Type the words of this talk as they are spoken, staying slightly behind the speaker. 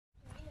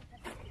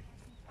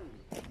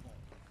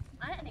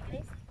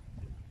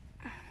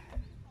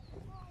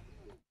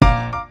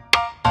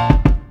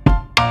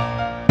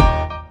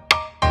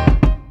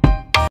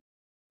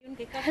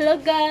Hello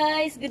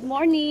guys, good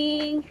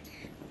morning.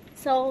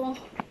 So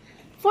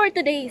for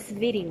today's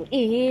video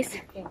is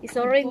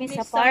isoroy mi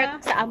sa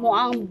park sa amo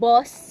ang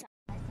boss.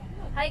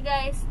 Hi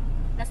guys,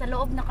 nasa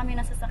loob na kami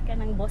ng sasakyan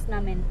ng boss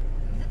namin.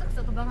 Dito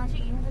sa tubangan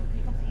siya ingat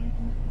dito sa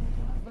inyo.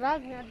 Vlog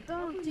na to.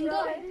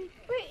 Jingo.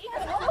 Uy,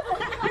 ingat.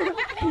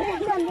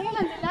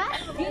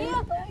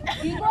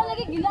 Dito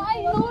lagi gila ay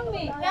noon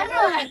eh.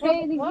 Ano?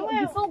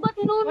 Subat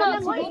noon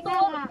na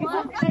siguro.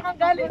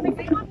 Galing na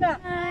siguro na.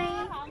 Hi.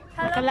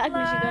 Nakalaag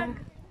na siya.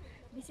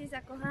 Bisis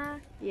ako ha.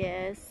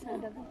 Yes.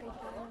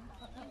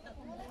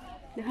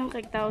 Daghang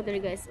kay tao there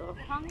guys. Oh.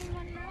 Hangin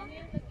man na.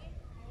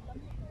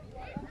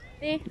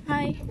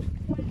 Hi.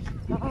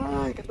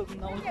 Ay,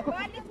 katugnaw.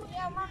 Balik mo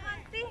yung mga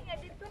nga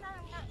dito na.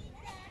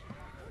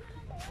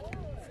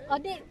 O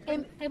di,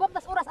 kay Bob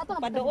tas oras ato.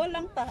 Padool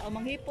lang ta, o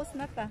manghipos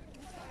na ta.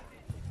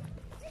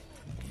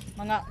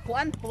 Mga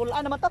kuan,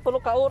 pulaan naman ta, 3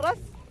 ka oras.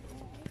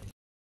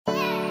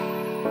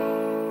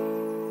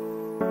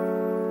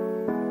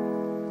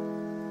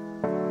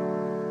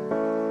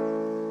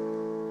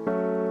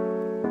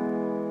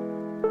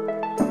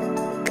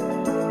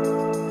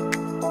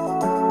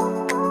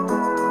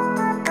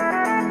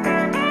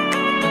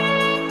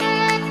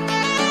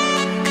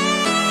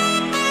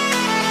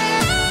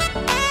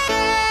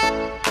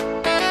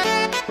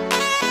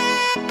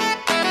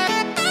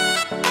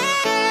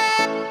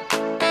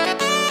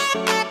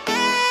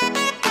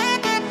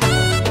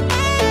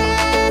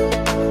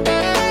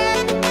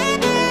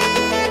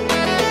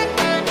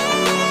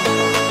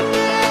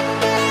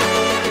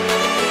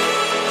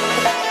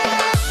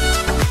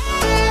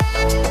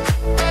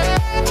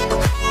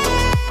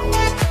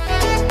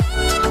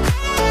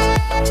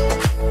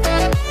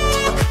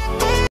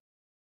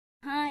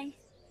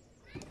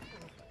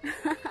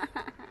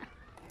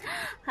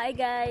 Hi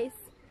guys.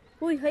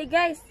 Uy, hi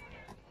guys.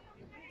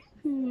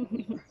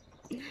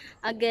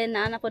 Again,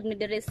 naanapod mi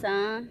diri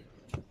sa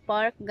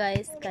park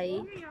guys kay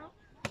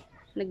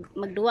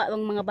magduwa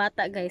ang mga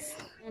bata guys.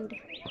 And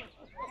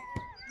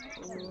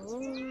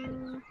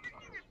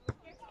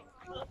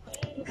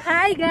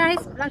Hi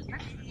guys.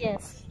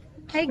 yes.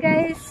 Hi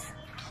guys.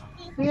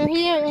 We're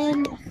here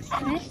in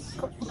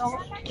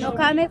no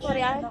kame for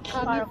ya.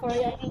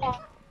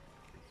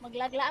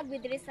 Maglaglaag mi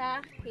diri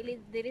sa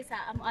hilid diri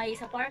sa ay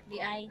sa park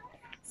di ay.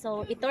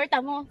 So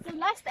itorta mo. So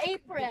last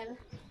April,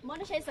 mo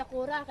na siya sa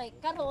Sakura kay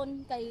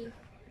karon kay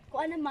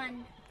kuan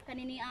naman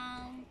kanini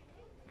ang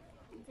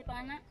si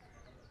pana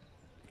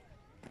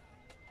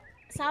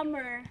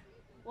summer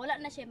wala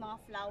na siya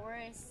mga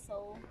flowers.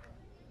 So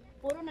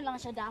puro na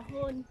lang siya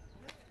dahon.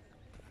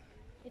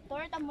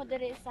 Itorta mo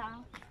diri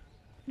sa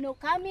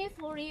Nokami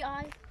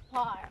Furiai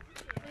Park.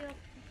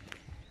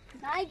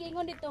 Naay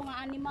gingon dito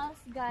nga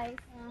animals guys.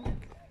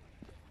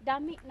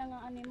 Dami na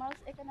nga animals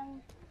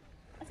kanang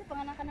kasi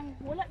pangalan ka nang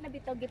wala na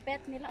bitaw gipet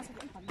nila sa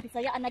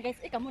Bisaya ana guys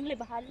kamo nila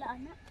bahala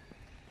ana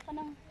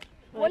kanang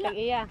wala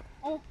tag-iya.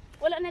 Oh,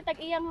 wala na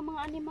tag-iya nga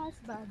mga animals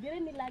ba dire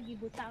nila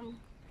gibutang.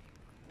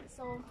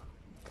 So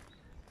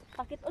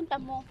pakit-on ta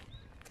mo.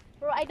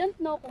 Pero I don't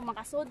know kung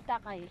makasud ta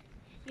kay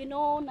you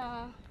know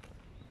na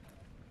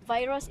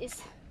virus is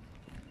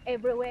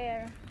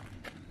everywhere.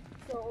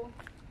 So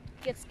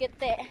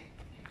kits-kite.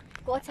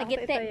 Kuot sa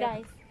gite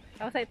guys.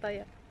 Ako sa ito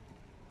ya.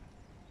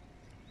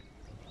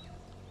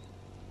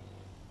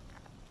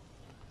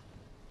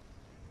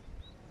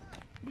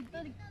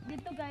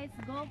 Dito guys,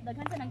 go.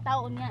 Daghan sa ng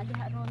tao niya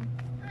diha ron.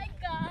 Hi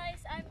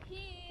guys, I'm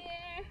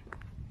here.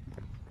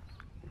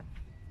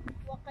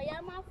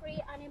 Wakayama Free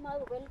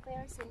Animal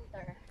Welfare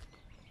Center.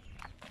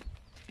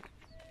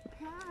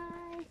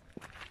 Hi.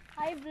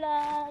 Hi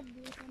vlog.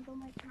 Welcome to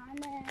my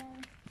channel.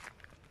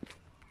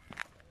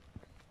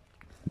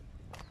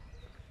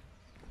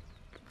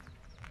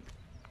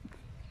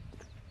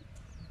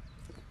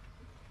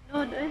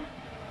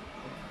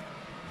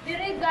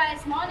 Diri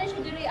guys, mao na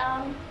siya diri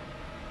ang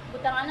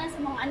butanganan sa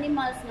mga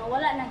animals na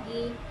wala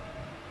nagi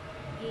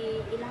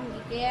ilang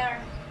gi-care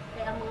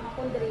kaya ang mga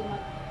hapon diri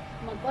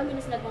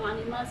mag-convince sila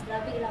mga animals,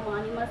 grabe ilang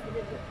mga animals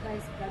dito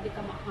guys, grabe ka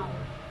mahal.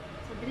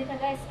 So diri ta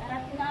guys,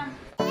 arat na.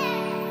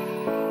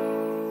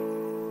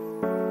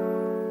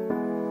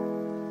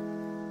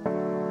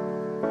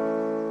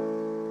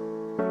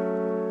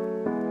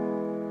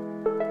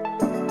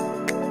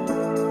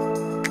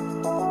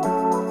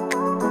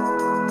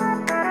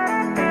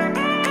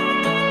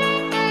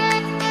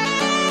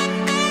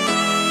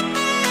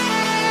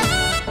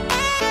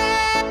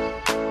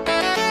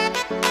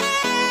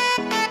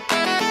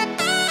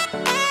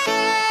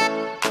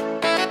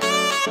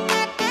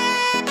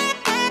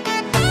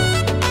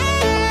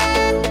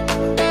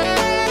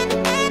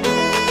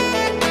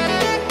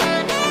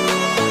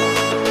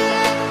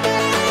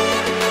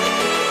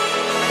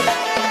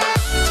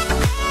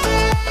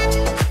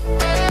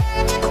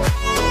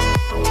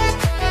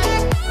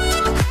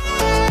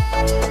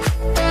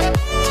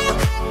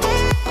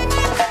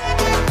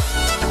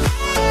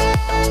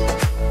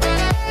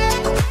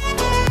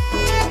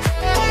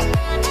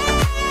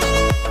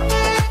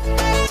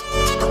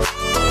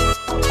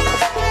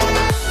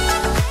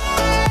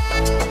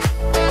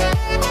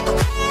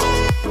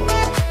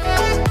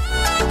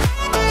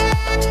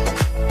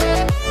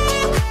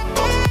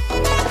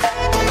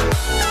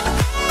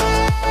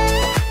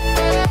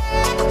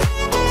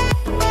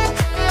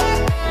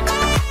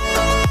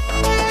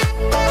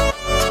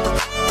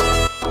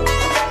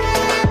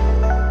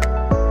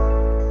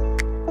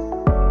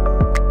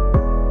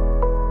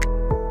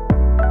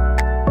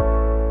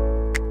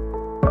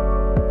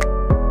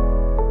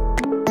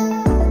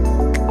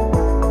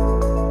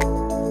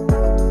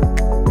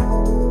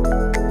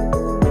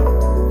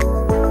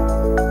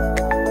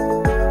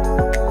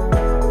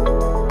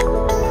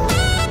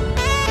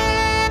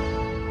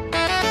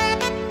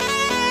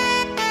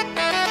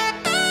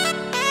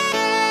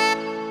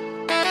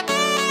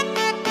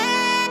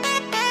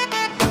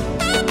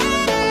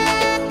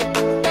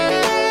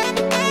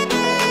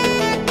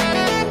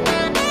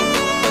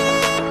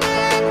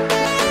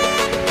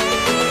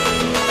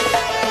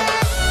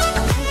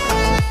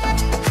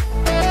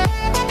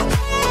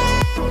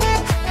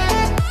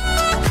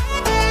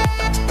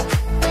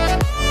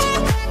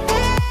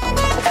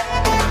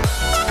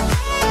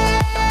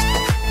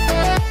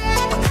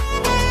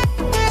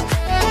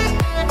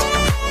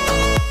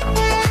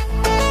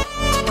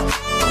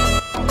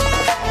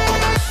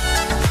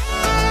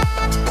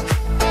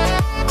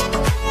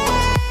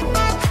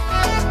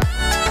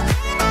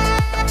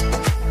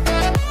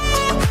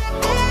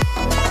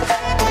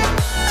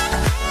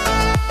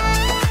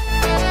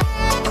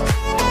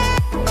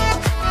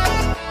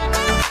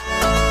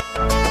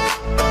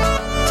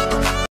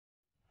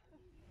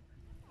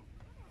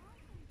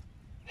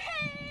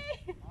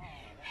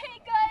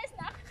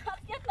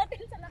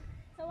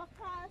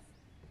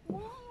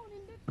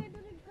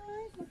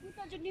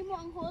 gid nimo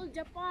ang whole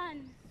Japan.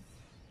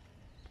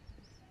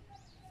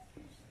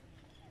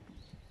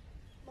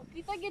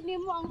 Makita gid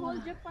nimo ang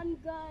whole Japan,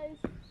 guys.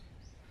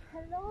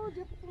 Hello,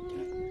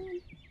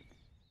 Japan.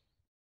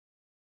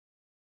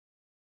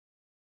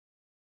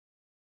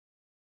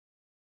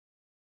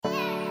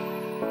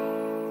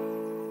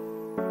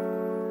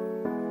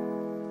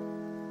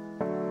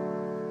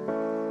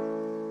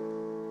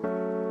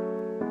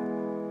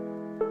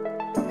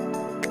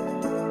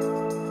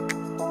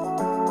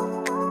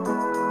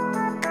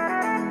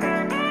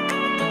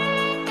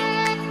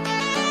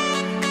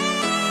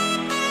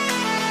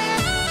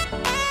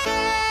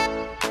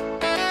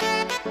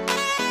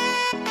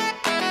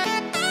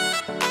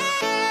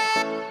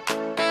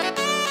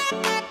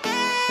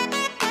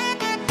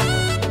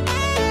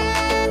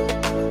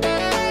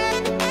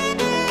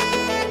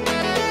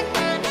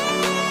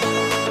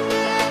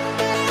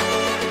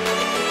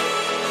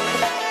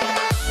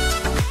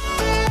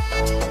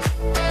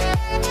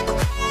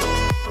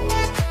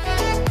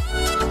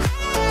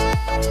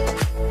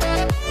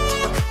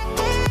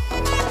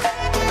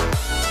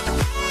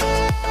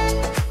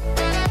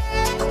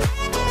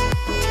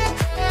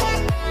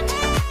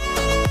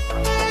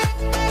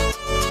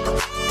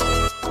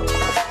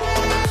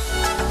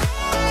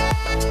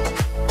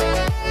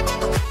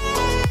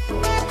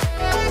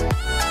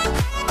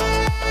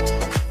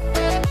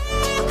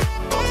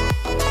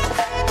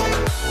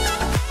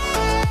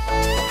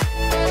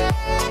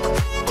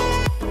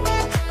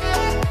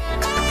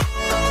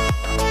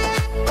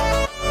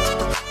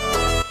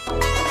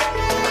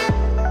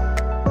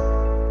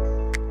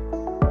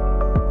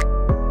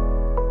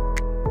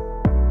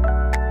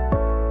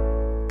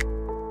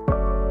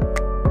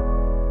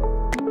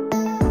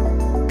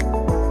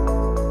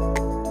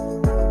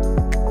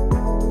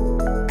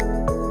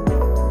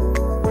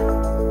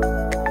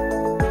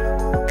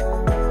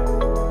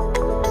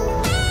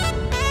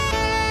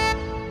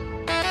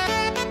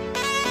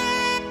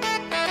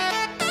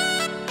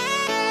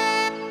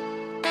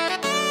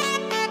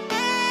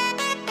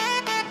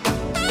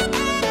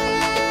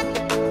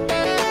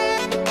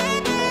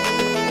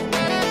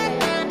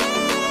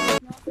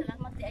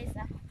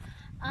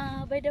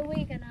 By the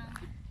way, kana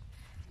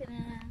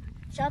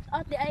shout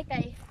out di ay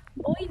kay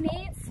Boy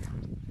Needs.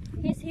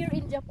 He's here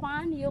in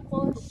Japan,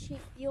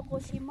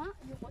 Yokoshima.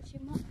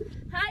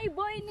 Hi,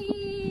 Boy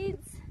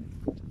Needs.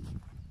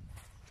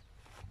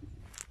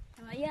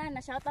 Ayan,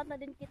 na shout out na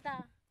din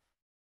kita.